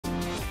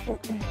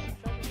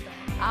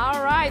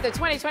All right, the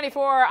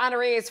 2024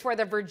 honorees for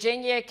the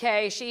Virginia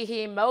K.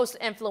 Shehee Most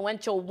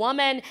Influential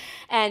Woman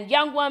and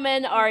Young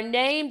Woman are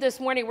named this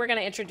morning. We're going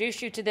to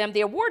introduce you to them.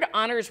 The award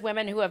honors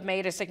women who have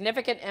made a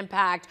significant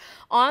impact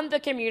on the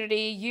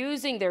community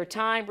using their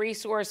time,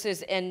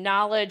 resources, and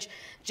knowledge,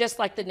 just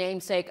like the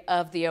namesake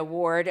of the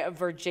award,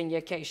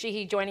 Virginia K.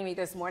 Shehee. Joining me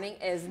this morning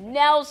is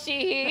Nell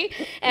Shehee,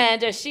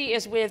 and she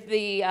is with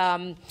the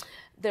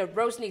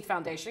Roseneath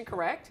Foundation,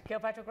 correct?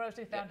 Kilpatrick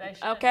Roseneath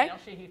Foundation. Okay. And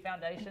the Shehee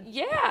Foundation.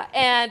 Yeah,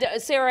 and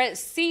Sarah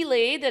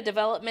Seeley, the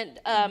development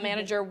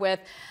manager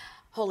with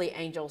Holy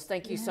Angels.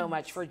 Thank you so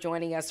much for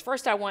joining us.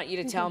 First, I want you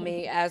to tell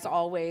me, as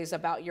always,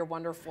 about your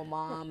wonderful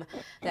mom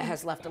that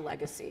has left a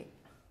legacy.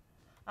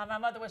 My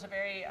mother was a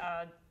very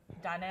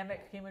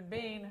dynamic human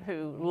being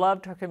who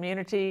loved her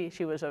community.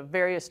 She was a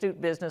very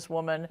astute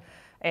businesswoman,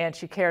 and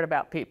she cared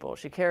about people.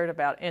 She cared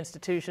about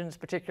institutions,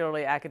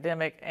 particularly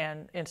academic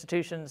and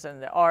institutions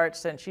and the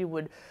arts, and she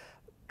would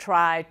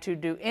try to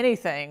do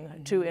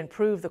anything to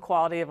improve the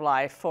quality of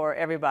life for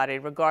everybody,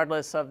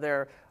 regardless of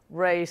their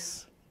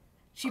race,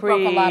 She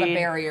creed. broke a lot of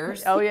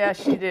barriers. Oh yeah,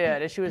 she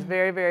did, and she was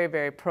very, very,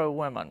 very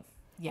pro-woman.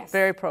 Yes.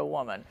 Very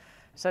pro-woman.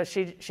 So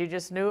she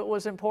just knew it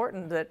was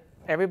important that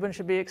everyone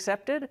should be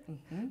accepted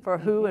for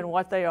who and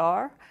what they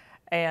are,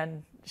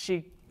 and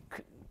she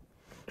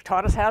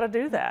taught us how to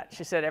do that.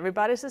 She said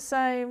everybody's the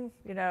same,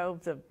 you know,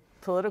 the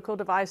political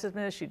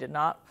divisiveness, she did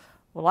not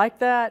like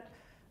that.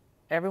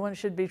 Everyone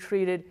should be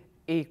treated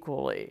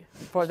equally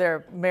for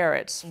their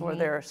merits, for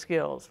their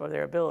skills, for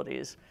their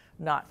abilities,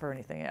 not for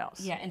anything else.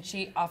 Yeah, and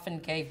she often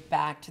gave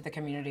back to the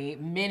community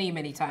many,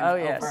 many times Oh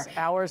over. yes,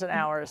 hours and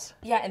hours.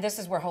 Yeah, and this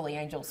is where Holy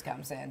Angels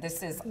comes in.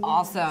 This is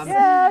awesome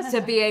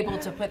to be able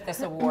to put this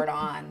award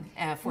on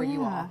for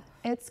you all.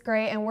 It's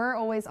great, and we're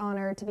always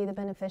honored to be the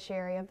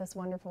beneficiary of this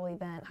wonderful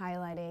event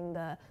highlighting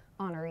the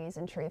honorees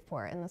in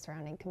Shreveport and the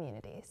surrounding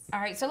communities.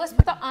 All right, so let's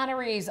put the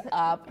honorees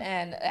up,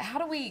 and how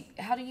do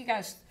you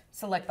guys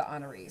select the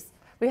honorees?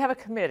 We have a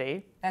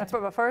committee,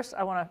 but first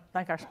I want to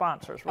thank our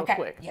sponsors real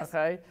quick,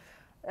 okay?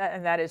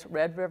 And that is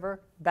Red River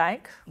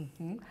Bank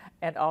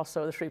and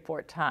also the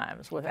Shreveport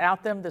Times.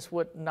 Without them, this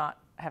would not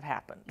have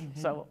happened.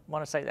 So I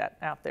want to say that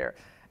out there.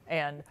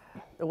 And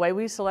the way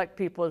we select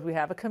people is we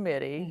have a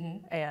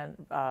committee, and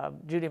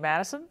Judy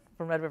Madison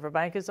from Red River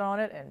Bank is on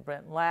it, and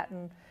Brent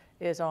Latin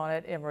is on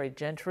it, Emery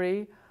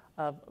Gentry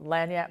of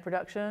Lagniappe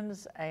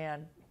Productions,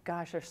 and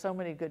gosh, there's so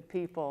many good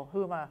people.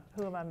 Who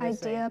am I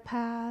missing? Idea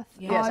Path.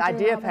 Yes, Audrey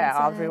Idea Path.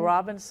 Robinson. Audrey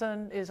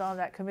Robinson is on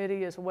that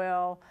committee as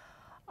well.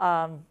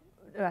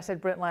 I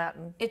said Brent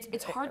Latin.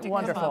 It's hard to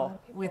Wonderful. come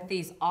up with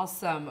these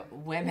awesome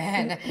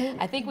women.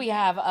 I think we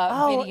have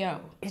a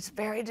video. It's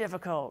very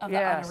difficult. Of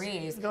Yes. the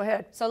honorees. Go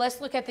ahead. So let's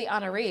look at the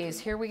honorees.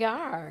 Here we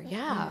are.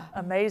 Yeah.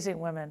 Amazing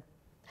women.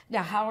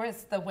 Now, how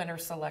is the winner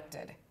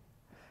selected?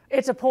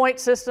 It's a point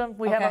system.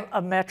 We have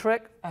a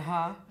metric.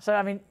 So,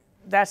 I mean,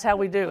 that's how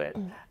we do it.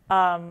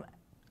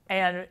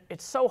 And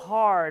it's so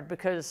hard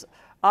because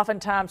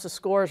oftentimes the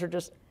scores are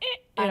just,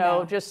 you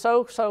know, just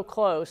so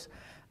close.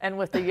 And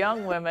with the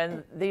young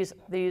women, these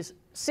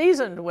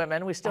seasoned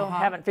women, we still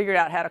haven't figured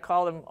out how to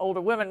call them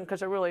older women because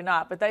they're really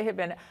not, but they have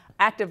been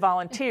active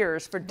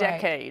volunteers for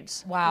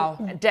decades. Wow.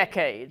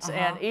 Decades.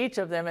 And each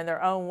of them in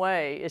their own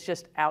way is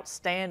just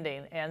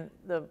outstanding. And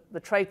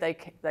the trait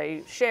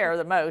they share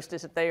the most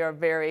is that they are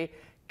very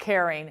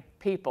caring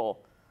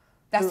people.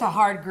 That's a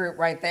hard group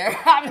right there.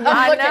 I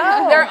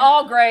know. They're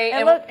all great.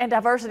 And look, and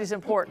diversity is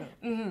important.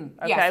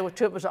 Okay,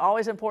 Yes. It was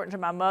always important to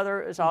my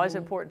mother. It's always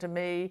important to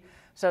me.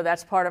 So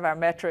that's part of our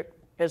metric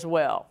as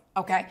well.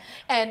 Okay,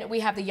 and we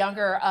have the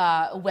younger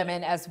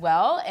women as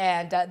well,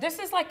 and this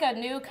is like a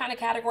new kind of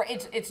category.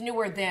 It's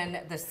newer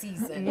than the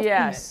season.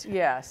 Yes,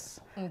 yes.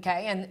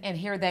 Okay, and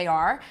here they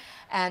are,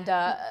 and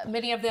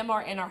many of them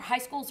are in our high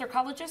schools or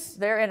colleges.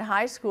 They're in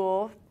high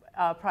school.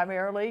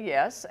 Primarily,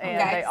 yes,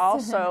 and they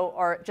also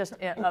are just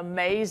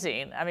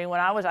amazing. I mean, when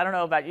I don't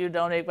know about you,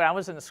 Dominique, but I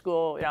was in the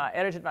school, you know, I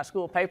edited my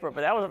school paper,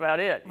 but that was about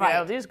it. Right. You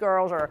know, these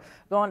girls are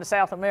going to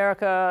South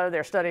America,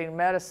 they're studying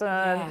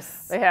medicine,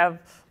 they have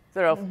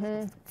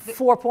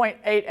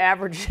 4.8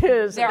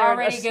 averages. They're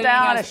already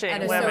astonishing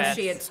getting an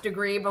associate's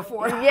degree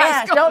before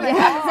high school. Don't they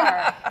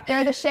are.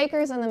 They're the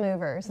shakers and the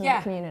movers in the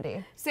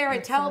community. Sarah,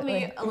 tell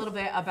me a little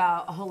bit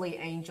about Holy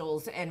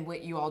Angels and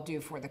what you all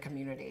do for the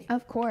community.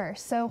 Of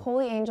course. So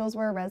Holy Angels,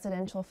 we're a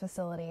residential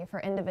facility for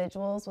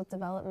individuals with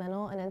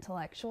developmental and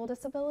intellectual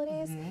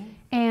disabilities.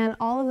 And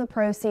all of the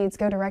proceeds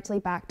go directly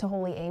back to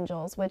Holy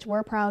Angels, which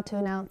we're proud to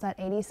announce that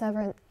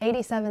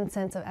 87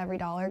 cents of every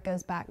dollar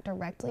goes back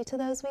directly to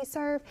those we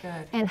serve.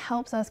 And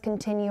helps us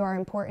continue our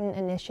important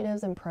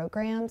initiatives and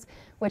programs,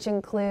 which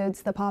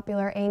includes the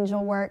popular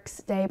Angel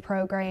Works Day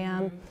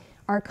program,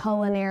 our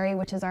culinary,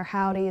 which is our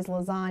Howdy's,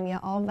 lasagna,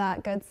 all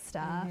that good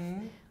stuff.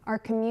 Our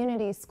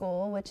community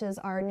school, which is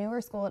our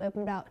newer school, it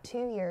opened about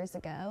 2 years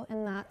ago,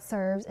 and that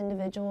serves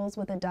individuals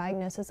with a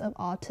diagnosis of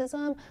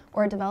autism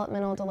or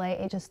developmental delay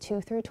ages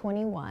 2 through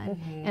 21,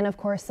 and of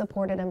course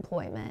supported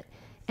employment.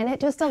 And it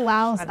just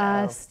allows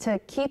us to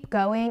keep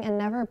going and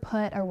never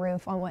put a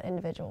roof on what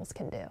individuals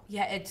can do.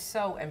 Yeah, it's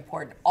so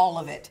important, all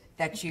of it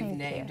that you've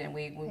named, and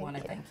we want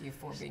to thank you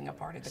for being a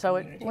part of the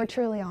community. We're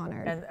truly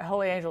honored. And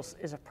Holy Angels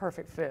is a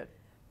perfect fit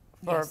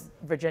for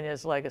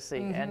Virginia's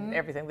legacy and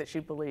everything that she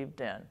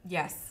believed in.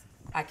 Yes,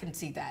 I can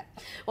see that.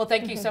 Well,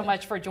 thank you so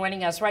much for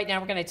joining us. Right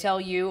now, we're going to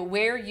tell you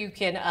where you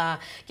can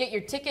get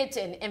your tickets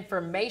and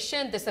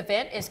information. This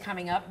event is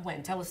coming up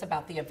when? Tell us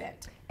about the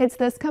event. It's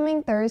this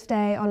coming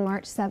Thursday on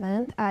March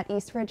 7th at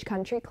East Ridge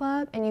Country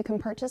Club, and you can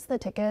purchase the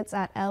tickets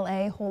at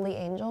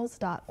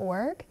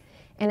laholyangels.org.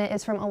 And it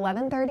is from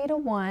 11:30 to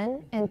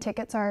 1, and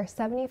tickets are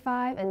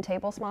 $75, and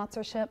table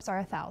sponsorships are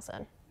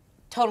 $1,000.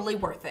 Totally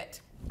worth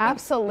it.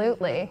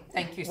 Absolutely.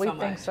 Thank you so much. We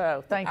think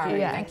so. Thank you. All right,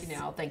 Yes. thank you,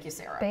 Nell. Thank you,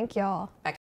 Sarah. Thank y'all.